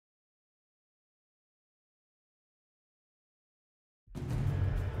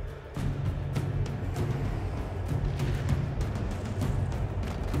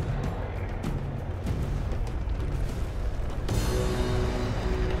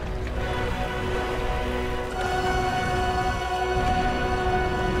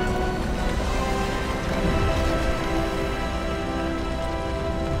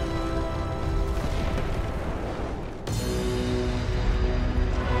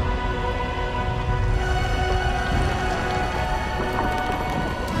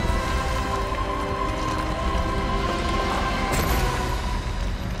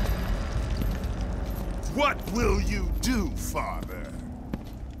will you do, Father?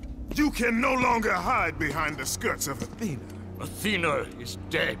 You can no longer hide behind the skirts of Athena. Athena is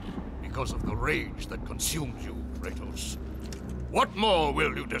dead because of the rage that consumes you, Kratos. What more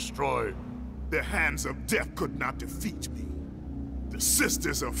will you destroy? The hands of death could not defeat me. The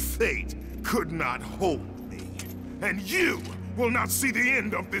sisters of fate could not hold me. And you will not see the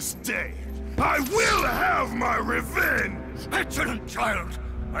end of this day. I will have my revenge! Excellent, child!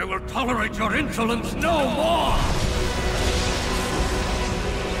 I will tolerate your insolence no more!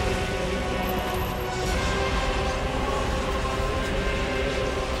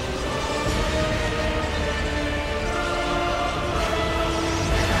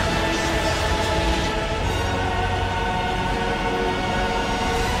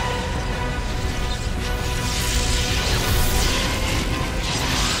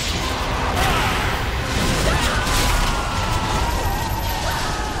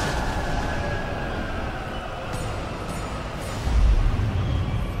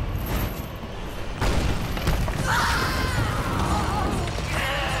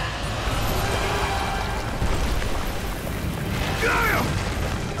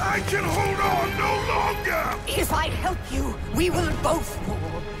 I can hold on no longer! If I help you, we will both fall.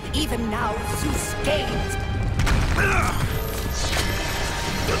 Even now, Zeus gains.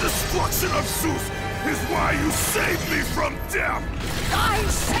 The destruction of Zeus is why you saved me from death! I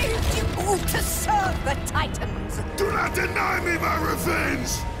saved you to serve the Titans! Do not deny me my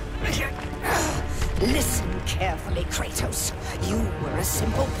revenge! Listen carefully, Kratos. You were a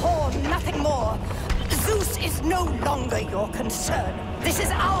simple pawn, nothing more. Zeus is no longer your concern. This is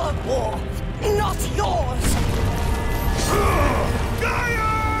our war, not yours!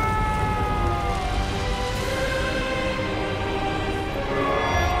 Gaia!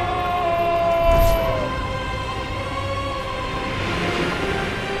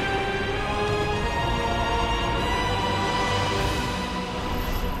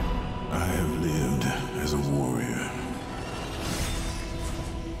 I have lived as a warrior.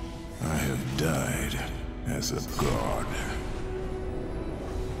 I have died as a god.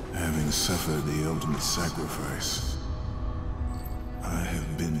 Having suffered the ultimate sacrifice, I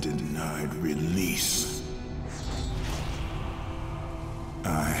have been denied release.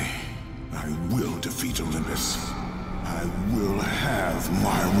 I will defeat Olympus. I will have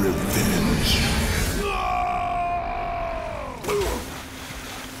my revenge.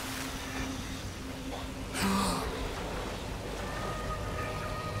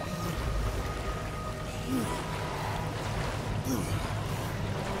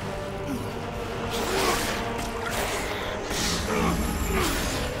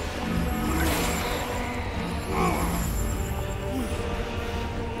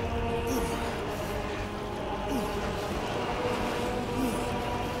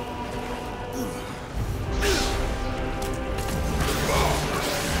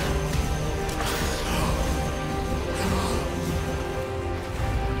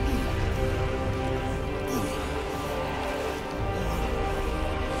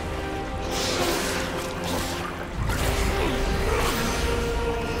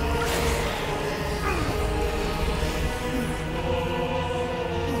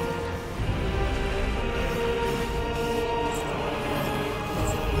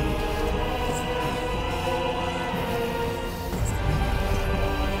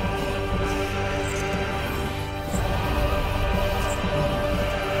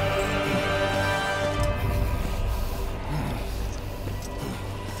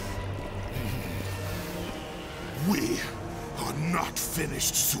 We are not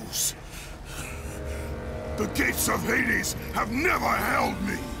finished, Zeus. The gates of Hades have never held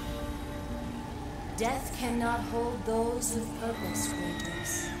me! Death cannot hold those with purpose,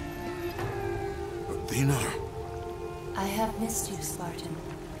 Kratos. Athena? I have missed you, Spartan.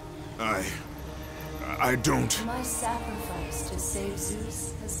 I don't... My sacrifice to save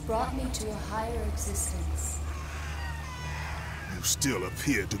Zeus has brought me to a higher existence. You still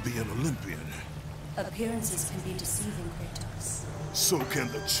appear to be an Olympian. Appearances can be deceiving, Kratos. So can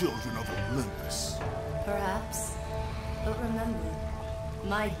the children of Olympus. Perhaps. But remember,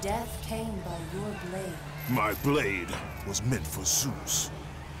 my death came by your blade. My blade was meant for Zeus.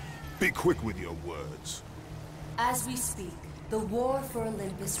 Be quick with your words. As we speak, the war for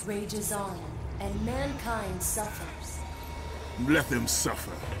Olympus rages on, and mankind suffers. Let them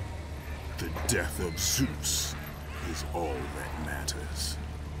suffer. The death of Zeus is all that matters.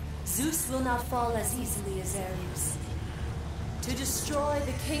 Zeus will not fall as easily as Ares. To destroy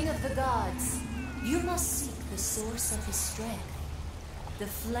the king of the gods, you must seek the source of his strength, the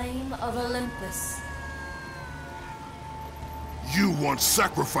flame of Olympus. You once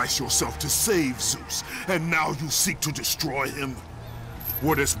sacrificed yourself to save Zeus, and now you seek to destroy him?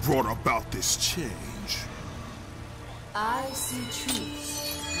 What has brought about this change? I see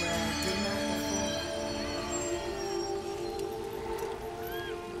truths where I did not before.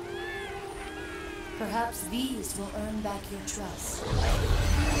 Perhaps these will earn back your trust.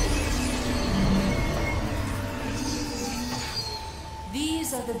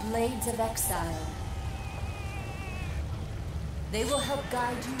 These are the Blades of Exile. They will help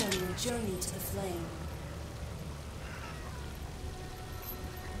guide you on your journey to the flame.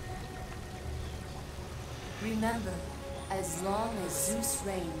 Remember, as long as Zeus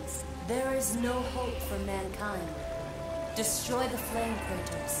reigns, there is no hope for mankind. Destroy the flame,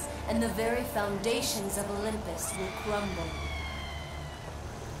 Kratos, and the very foundations of Olympus will crumble.